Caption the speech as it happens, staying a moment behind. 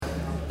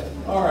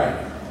All right.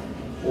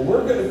 Well,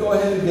 we're going to go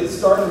ahead and get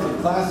started with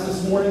class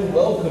this morning.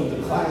 Welcome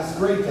to class.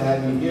 Great to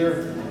have you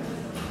here.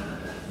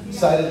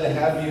 Excited to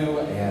have you,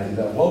 and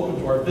welcome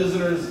to our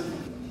visitors.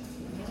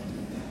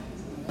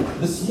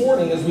 This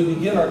morning, as we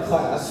begin our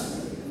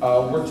class,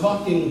 we're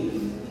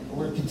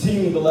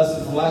continuing the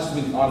lesson from last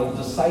week on a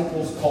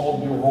disciples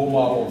called to be a role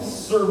model of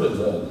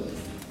servanthood.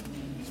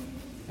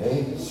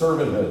 Okay,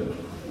 servanthood.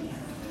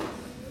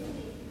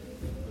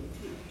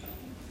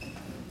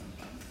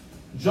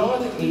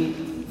 John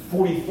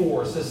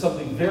 8:44 says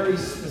something very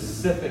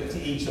specific to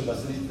each of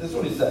us. This is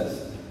what he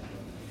says.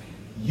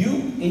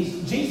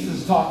 Jesus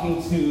is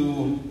talking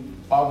to,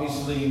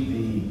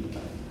 obviously,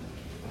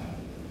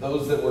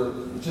 those that were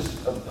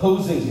just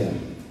opposing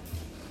him.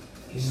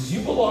 He says,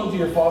 you belong to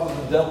your father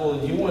the devil,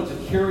 and you want to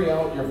carry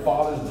out your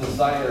father's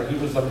desire. He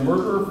was a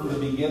murderer from the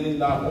beginning,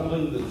 not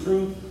holding the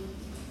truth,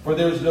 for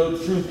there is no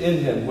truth in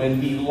him.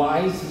 When he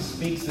lies, he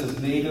speaks his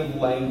native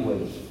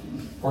language,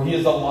 for he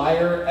is a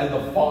liar and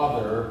the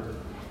father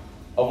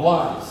of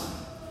lies.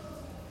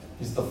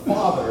 He's the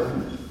father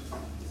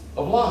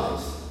of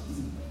lies.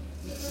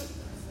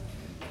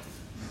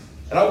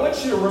 And I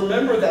want you to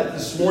remember that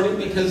this morning,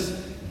 because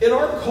in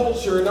our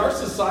culture, in our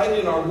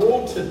society, in our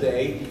world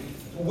today,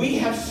 we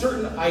have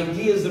certain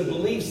ideas and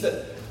beliefs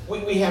that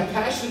we have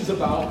passions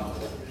about.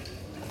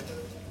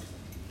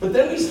 But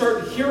then we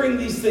start hearing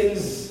these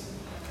things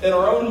in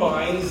our own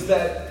minds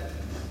that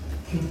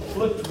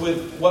conflict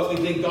with what we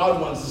think God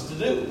wants us to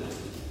do.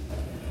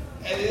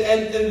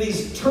 And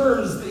these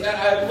terms,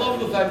 I love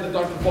the fact that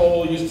Dr.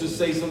 Paul used to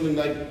say something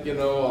like,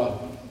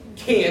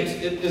 can't,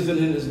 it isn't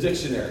in his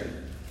dictionary.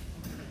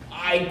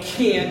 I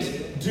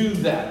can't do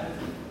that.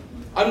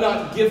 I'm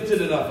not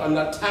gifted enough. I'm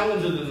not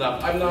talented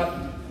enough. I'm not,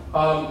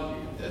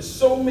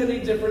 so many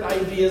different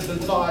ideas and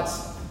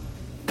thoughts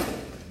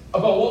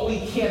about what we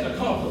can't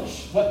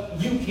accomplish, what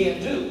you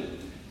can't do.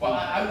 Well,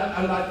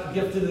 I'm not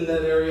gifted in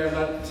that area. I'm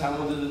not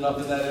talented enough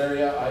in that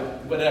area.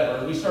 Whatever.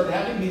 And we start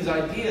having these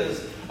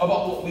ideas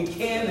about what we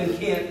can and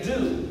can't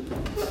do.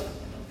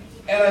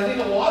 And I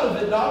think a lot of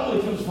it not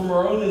only comes from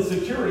our own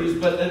insecurities,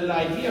 but an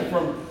idea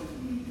from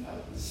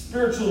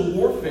spiritual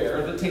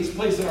warfare that takes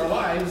place in our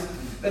lives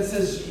that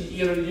says,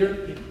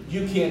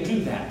 you can't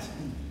do that.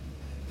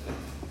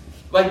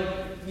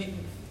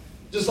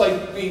 Just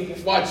like we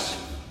watch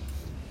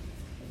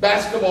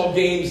basketball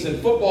games and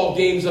football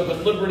games up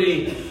at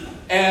Liberty,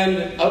 and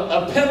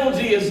a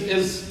penalty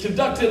is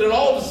conducted, and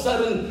all of a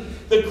sudden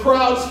the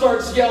crowd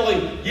starts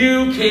yelling,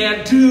 "You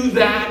can't do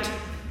that!"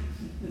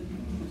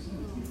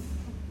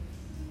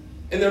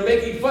 And they're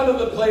making fun of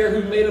the player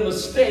who made a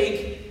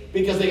mistake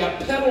because they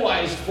got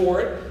penalized for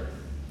it.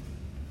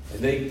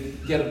 And they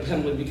get a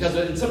penalty because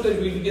of it. And sometimes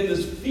we begin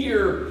this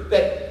fear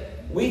that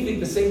we think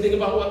the same thing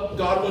about what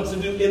God wants to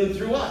do in and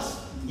through us.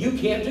 You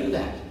can't do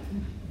that.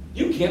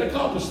 You can't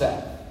accomplish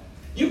that.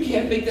 You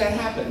can't make that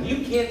happen.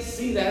 You can't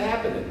see that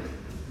happening.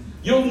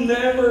 You'll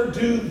never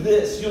do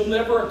this. You'll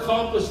never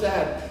accomplish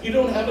that. You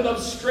don't have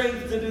enough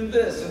strength to do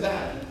this or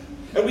that.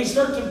 And we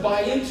start to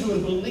buy into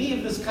and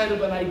believe this kind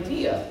of an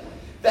idea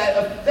that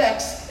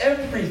affects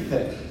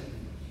everything.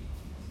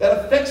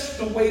 That affects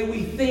the way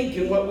we think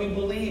and what we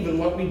believe and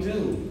what we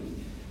do.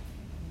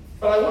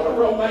 But I want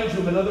to remind you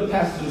of another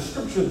passage of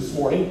Scripture this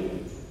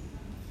morning.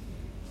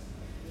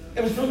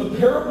 It was from the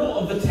parable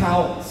of the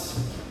talents.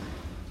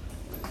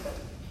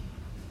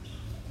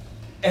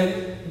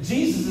 And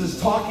Jesus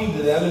is talking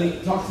to them, and he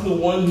talks to the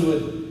one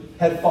who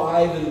had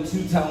 5 and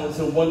 2 talents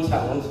and 1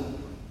 talent.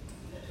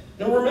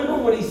 Now remember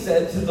what he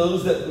said to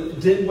those that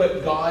did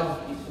what God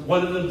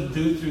wanted them to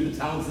do through the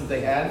talents that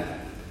they had?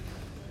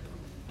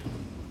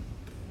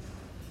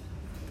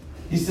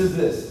 He says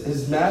this,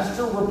 his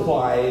master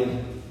replied,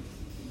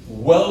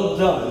 "Well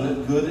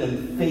done, good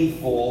and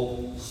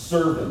faithful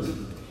servant.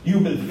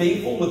 You've been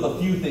faithful with a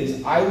few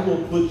things. I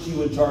will put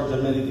you in charge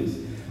of many things.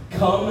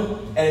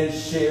 Come and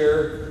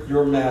share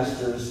your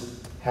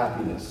master's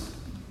happiness."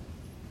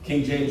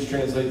 King James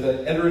translates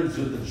that, enter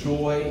into the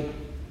joy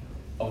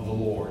of the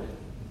Lord.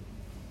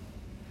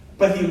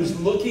 But he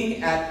was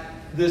looking at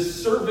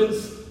this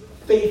servant's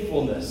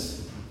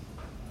faithfulness.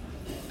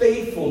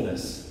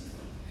 Faithfulness.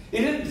 He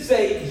didn't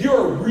say,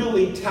 you're a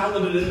really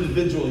talented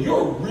individual.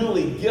 You're a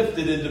really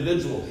gifted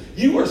individual.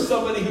 You are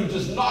somebody who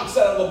just knocks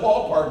out of the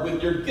ballpark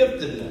with your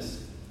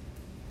giftedness.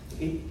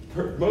 He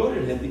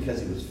promoted him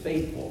because he was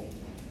faithful.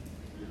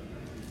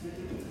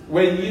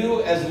 When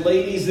you, as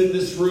ladies in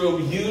this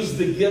room, use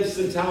the gifts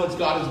and talents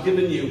God has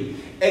given you,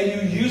 and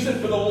you use it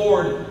for the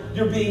Lord,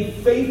 you're being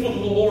faithful to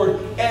the Lord,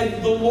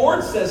 and the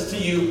Lord says to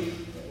you,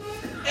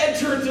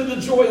 enter into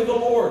the joy of the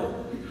Lord.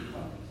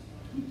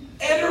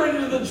 Enter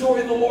into the joy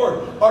of the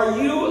Lord. Are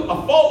you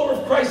a follower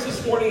of Christ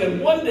this morning,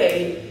 and one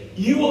day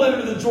you will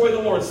enter the joy of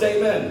the Lord? Say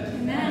amen.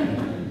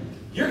 Amen.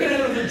 You're going to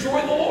enter the joy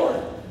of the Lord.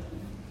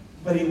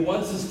 But he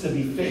wants us to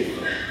be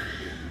faithful.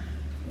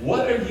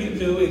 What are you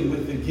doing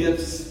with the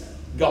gifts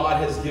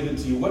God has given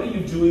to you? What are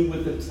you doing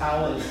with the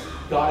talents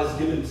God has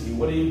given to you?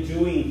 What are you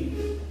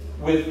doing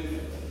with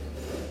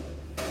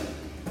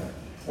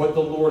what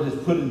the Lord has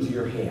put into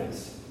your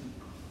hands?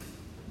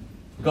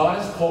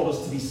 God has called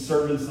us to be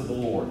servants of the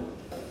Lord.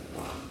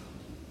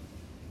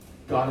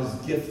 God has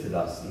gifted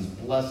us. He's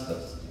blessed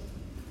us.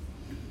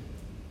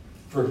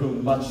 For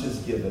whom much is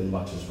given,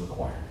 much is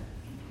required.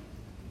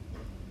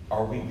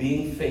 Are we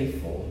being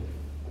faithful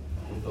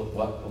with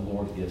what the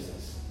Lord gives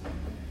us?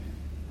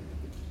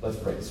 Let's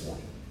pray this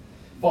morning.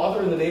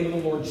 Father, in the name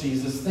of the Lord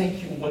Jesus,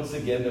 thank you once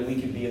again that we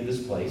can be in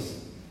this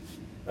place.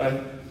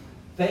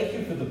 Thank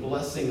you for the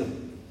blessing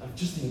of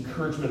just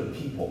encouragement of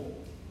people.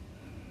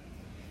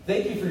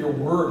 Thank you for your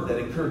word that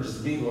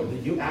encourages me, Lord,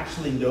 that you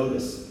actually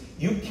notice.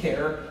 You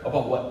care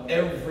about what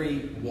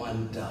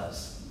everyone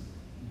does.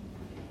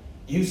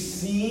 You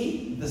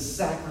see the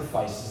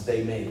sacrifices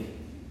they make.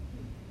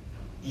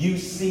 You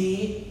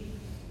see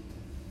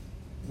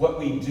what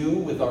we do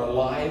with our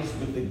lives,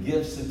 with the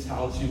gifts and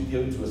talents you've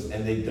given to us,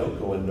 and they don't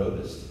go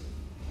unnoticed.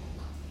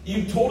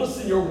 You told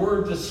us in your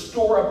word to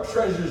store up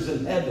treasures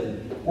in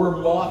heaven, where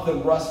moth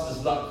and rust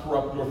does not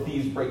corrupt, nor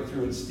thieves break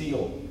through and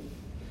steal.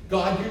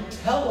 God, you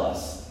tell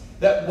us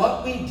that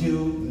what we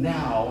do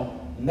now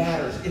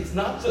matters. It's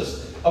not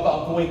just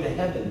about going to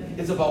heaven.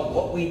 It's about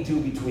what we do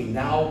between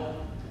now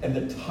and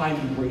the time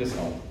you bring us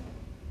home.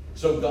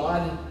 So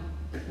God,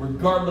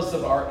 regardless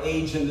of our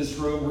age in this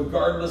room,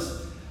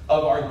 regardless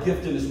of our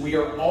giftedness, we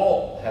are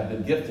all have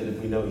been gifted if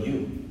we know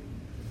you.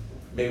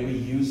 May we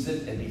use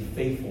it and be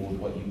faithful with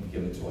what you've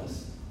given to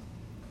us.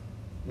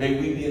 May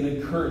we be an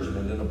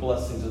encouragement and a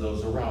blessing to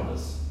those around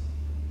us.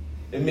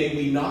 And may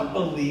we not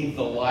believe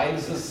the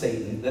lies of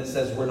Satan that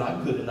says we're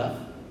not good enough,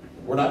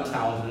 we're not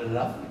talented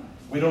enough,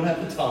 we don't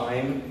have the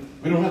time,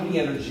 we don't have the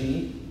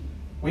energy,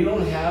 we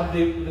don't have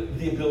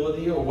the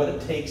ability or what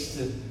it takes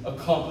to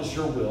accomplish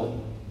your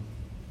will.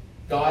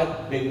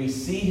 God, may we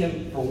see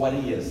him for what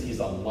he is. He's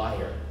a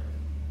liar.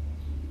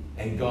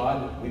 And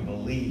God, we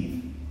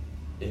believe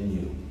in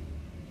you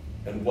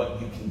and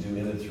what you can do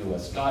in and through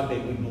us. God, may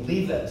we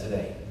believe that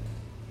today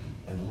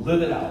and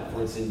live it out,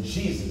 for it's in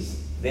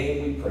Jesus'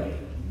 name we pray.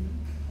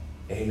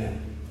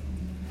 Amen.